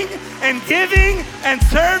tithing and giving and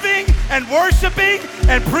serving and worshiping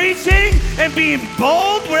and preaching and being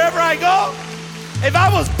bold wherever I go? If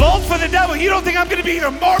I was bold for the devil, you don't think I'm going to be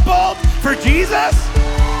even more bold for Jesus?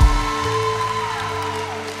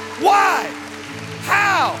 Why?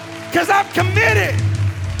 How? Because I'm committed.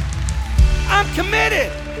 I'm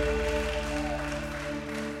committed.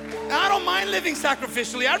 Now, I don't mind living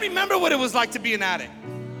sacrificially. I remember what it was like to be an addict.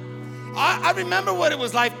 I remember what it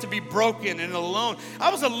was like to be broken and alone.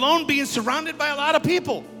 I was alone being surrounded by a lot of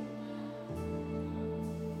people.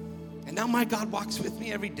 And now my God walks with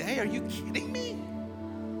me every day. Are you kidding me?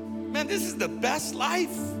 Man, this is the best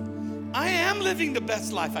life. I am living the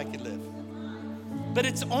best life I could live. But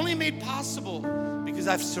it's only made possible because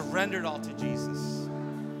I've surrendered all to Jesus.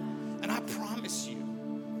 And I promise you,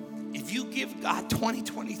 if you give God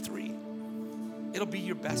 2023, it'll be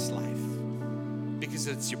your best life. Because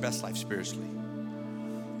it's your best life spiritually.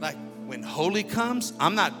 Like when holy comes,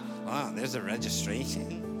 I'm not, there's a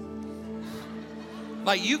registration.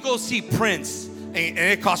 Like you go see Prince and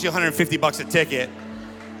it costs you $150 a ticket.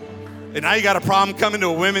 And now you got a problem coming to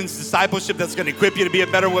a women's discipleship that's going to equip you to be a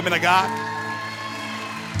better woman of God.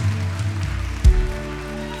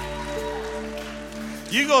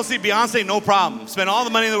 You go see Beyonce, no problem. Spend all the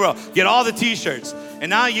money in the world. Get all the t-shirts. And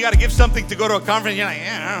now you got to give something to go to a conference. You're like,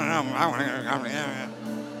 I don't know.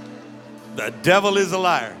 The devil is a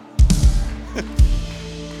liar.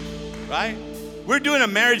 Right? We're doing a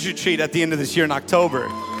marriage retreat at the end of this year in October.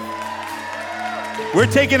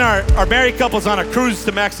 We're taking our married couples on a cruise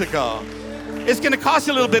to Mexico. It's going to cost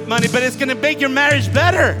you a little bit of money, but it's going to make your marriage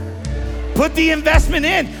better. Put the investment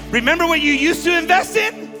in. Remember what you used to invest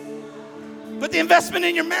in? Put the investment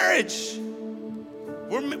in your marriage.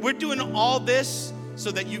 We're doing all this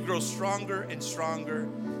so that you grow stronger and stronger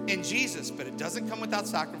in Jesus. But it doesn't come without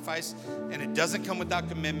sacrifice, and it doesn't come without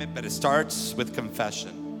commitment, but it starts with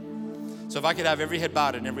confession. So if I could have every head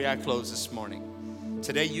bowed and every eye closed this morning.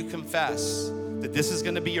 Today you confess that this is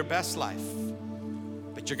going to be your best life,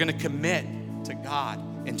 but you're going to commit to God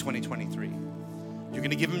in 2023. You're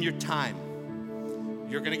going to give him your time.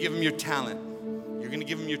 You're going to give him your talent. You're going to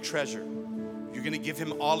give him your treasure. You're going to give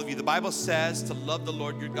him all of you. The Bible says to love the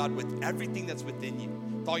Lord your God with everything that's within you,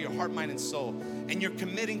 with all your heart, mind, and soul. And you're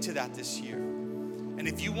committing to that this year. And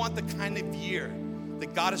if you want the kind of year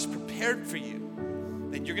that God has prepared for you,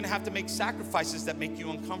 then you're going to have to make sacrifices that make you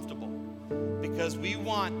uncomfortable. Because we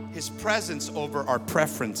want his presence over our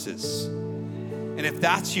preferences. And if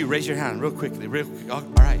that's you, raise your hand real quickly. All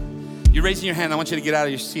right. You're raising your hand. I want you to get out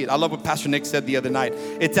of your seat. I love what Pastor Nick said the other night.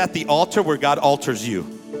 It's at the altar where God alters you.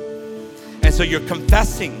 And so you're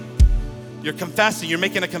confessing. You're confessing. You're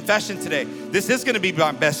making a confession today. This is going to be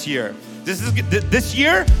my best year. This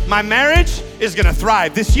year, my marriage is going to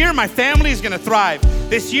thrive. This year, my family is going to thrive.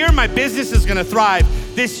 This year, my business is going to thrive.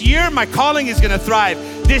 This year, my calling is going to thrive.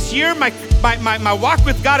 This year, my walk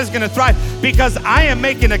with God is going to thrive because I am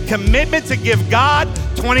making a commitment to give God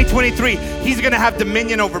 2023. He's going to have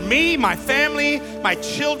dominion over me, my family, my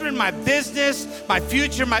children, my business, my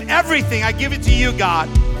future, my everything. I give it to you, God.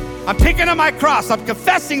 I'm picking up my cross. I'm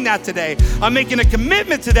confessing that today. I'm making a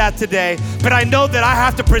commitment to that today. But I know that I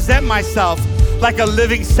have to present myself like a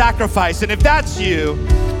living sacrifice. And if that's you,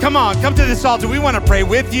 come on, come to this altar. We want to pray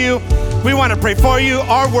with you. We want to pray for you.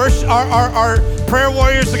 Our prayer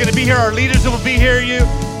warriors are going to be here. Our leaders will be here.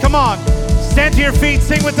 Come on, stand to your feet,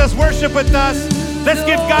 sing with us, worship with us. Let's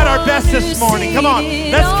give God our best this morning. Come on.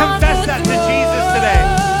 Let's confess that to Jesus today.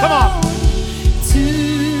 Come on.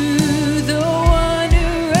 To the one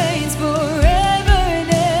who reigns forever and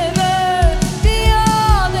ever, be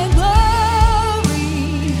all the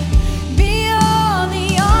glory, be all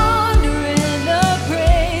the honor and the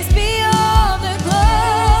praise, be all the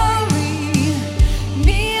glory,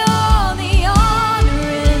 be all the honor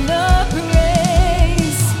and the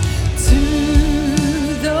praise. To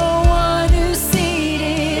the one who's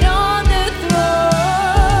seated on the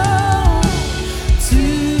throne, to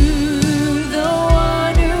the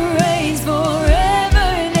one who reigns forever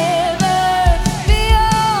and ever, be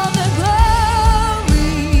all the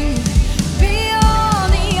glory, be all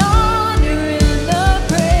the honor and the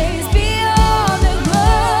praise, be all the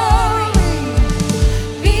glory,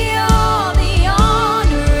 be all the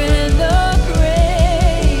honor and the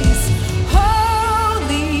praise.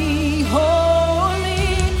 Holy, holy,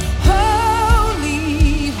 holy,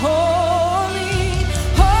 holy,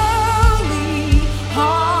 holy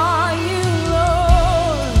are you,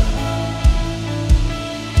 Lord.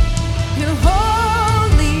 You're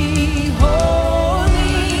holy,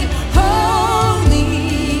 holy, holy,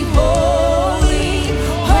 holy,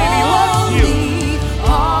 holy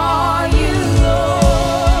are you,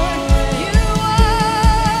 Lord. You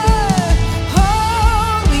are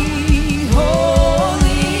holy,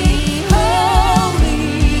 holy, holy,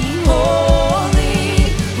 holy,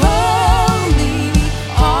 holy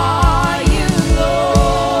are you,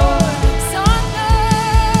 Lord. Santo,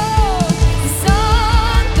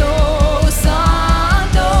 Santo,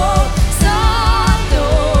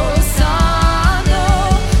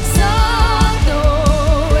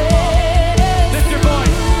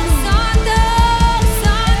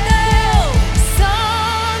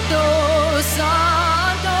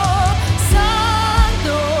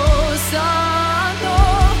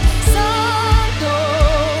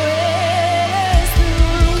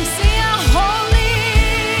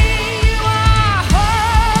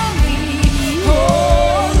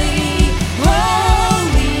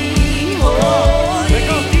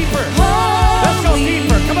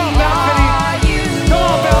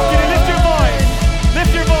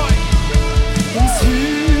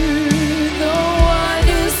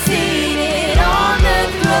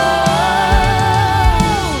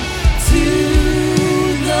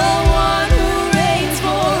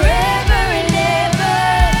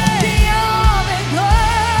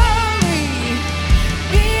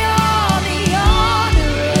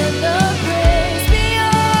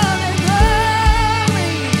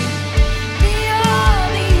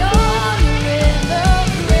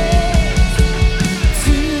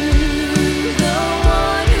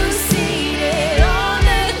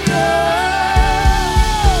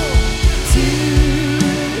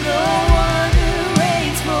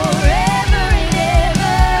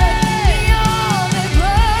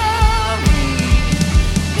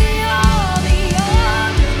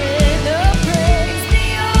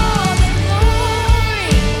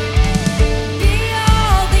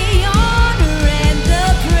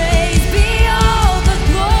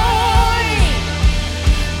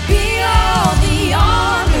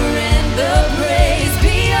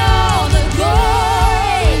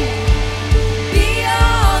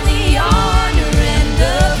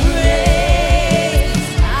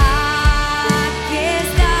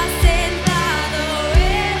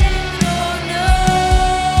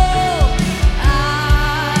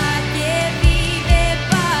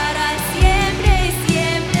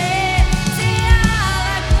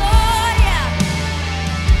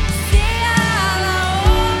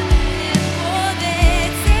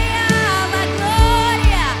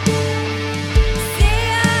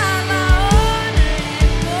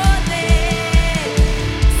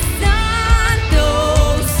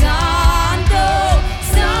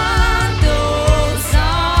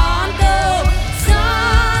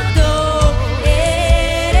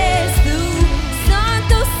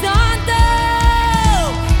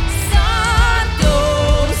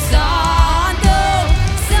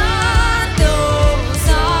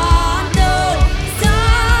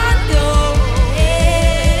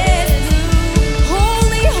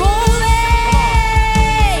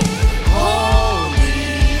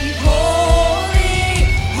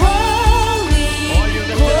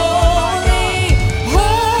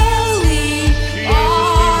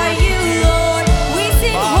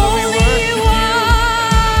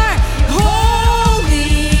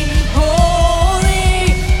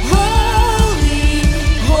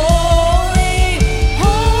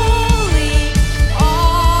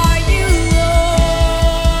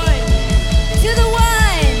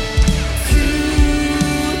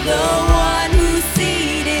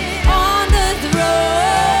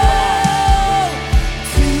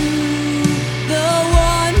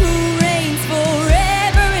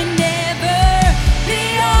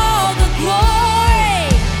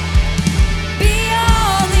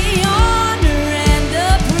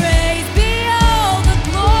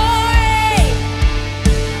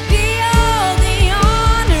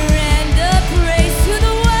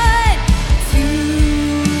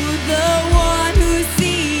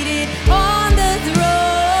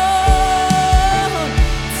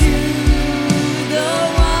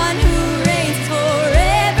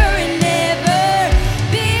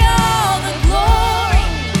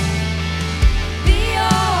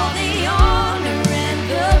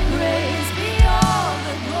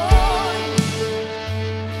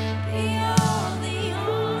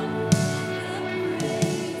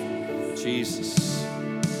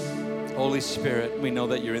 Holy Spirit, we know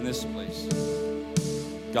that you're in this place.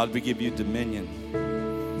 God, we give you dominion.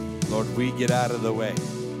 Lord, we get out of the way.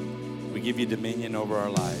 We give you dominion over our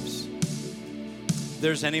lives. If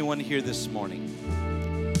there's anyone here this morning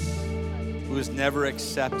who has never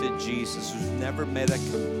accepted Jesus, who's never made a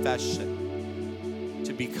confession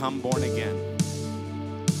to become born again,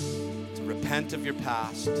 to repent of your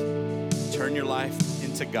past, turn your life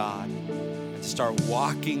into God, and start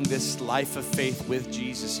walking this life of faith with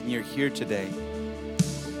Jesus, and you're here today,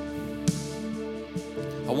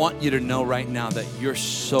 I want you to know right now that you're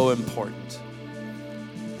so important,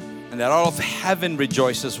 and that all of heaven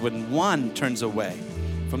rejoices when one turns away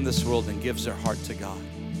from this world and gives their heart to God.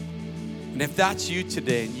 And if that's you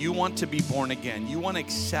today and you want to be born again, you want to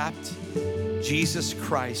accept Jesus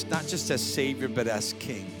Christ, not just as Savior, but as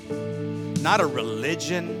King. Not a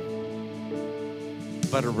religion,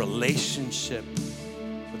 but a relationship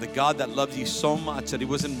with a God that loves you so much that he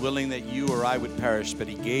wasn't willing that you or I would perish, but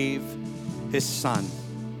he gave his son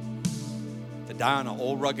to die on an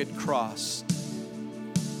old rugged cross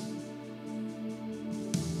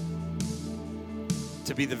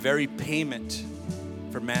to be the very payment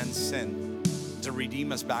for man's sin, to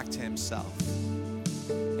redeem us back to himself.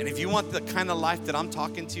 And if you want the kind of life that I'm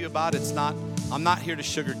talking to you about, I'm not here to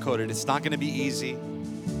sugarcoat it. It's not going to be easy.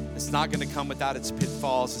 It's not going to come without its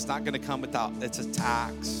pitfalls. It's not going to come without its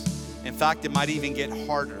attacks. In fact, it might even get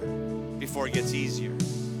harder before it gets easier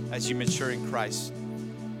as you mature in Christ.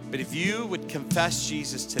 But if you would confess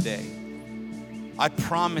Jesus today, I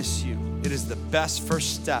promise you it is the best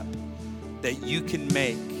first step that you can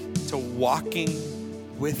make to walking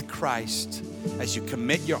with Christ as you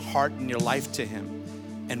commit your heart and your life to him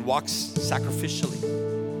and walk sacrificially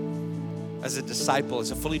as a disciple,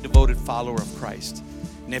 as a fully devoted follower of Christ.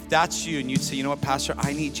 And if that's you and you'd say, you know what, Pastor,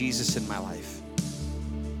 I need Jesus in my life.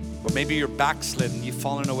 Or maybe you're backslidden, you've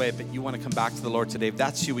fallen away, but you want to come back to the Lord today. If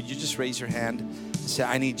that's you, would you just raise your hand and say,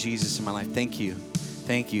 I need Jesus in my life. Thank you.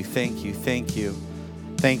 Thank you. Thank you. Thank you.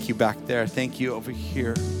 Thank you back there. Thank you over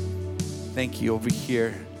here. Thank you over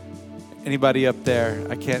here. Anybody up there?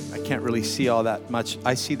 I can't really see all that much.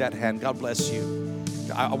 I see that hand. God bless you.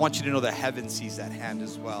 I want you to know that heaven sees that hand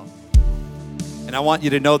as well. And I want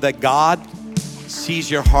you to know that God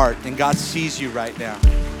sees your heart and God sees you right now.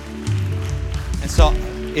 And so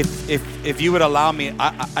if you would allow me,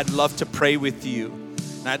 I'd love to pray with you.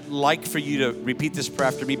 And I'd like for you to repeat this prayer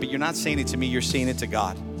after me, but you're not saying it to me, you're saying it to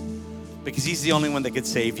God. Because he's the only one that could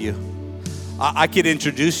save you. I could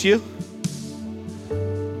introduce you,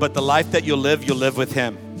 but the life that you'll live with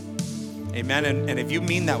him. Amen. And if you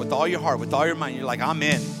mean that with all your heart, with all your mind, you're like, I'm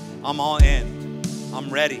in. I'm all in. I'm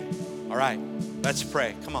ready. All right, let's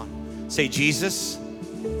pray. Come on. Say, Jesus,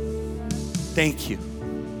 thank you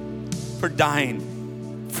for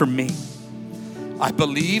dying for me. I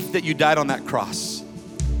believe that you died on that cross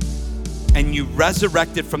and you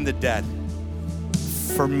resurrected from the dead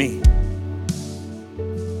for me.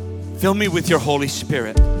 Fill me with your Holy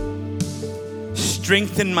Spirit.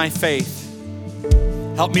 Strengthen my faith.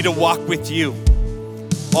 Help me to walk with you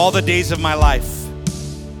all the days of my life.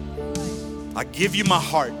 I give you my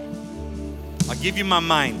heart. I give you my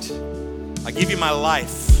mind. I give you my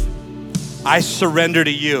life. I surrender to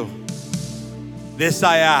you. This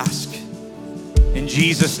I ask in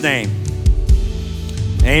Jesus' name.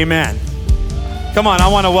 Amen. Come on, I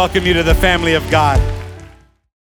want to welcome you to the family of God.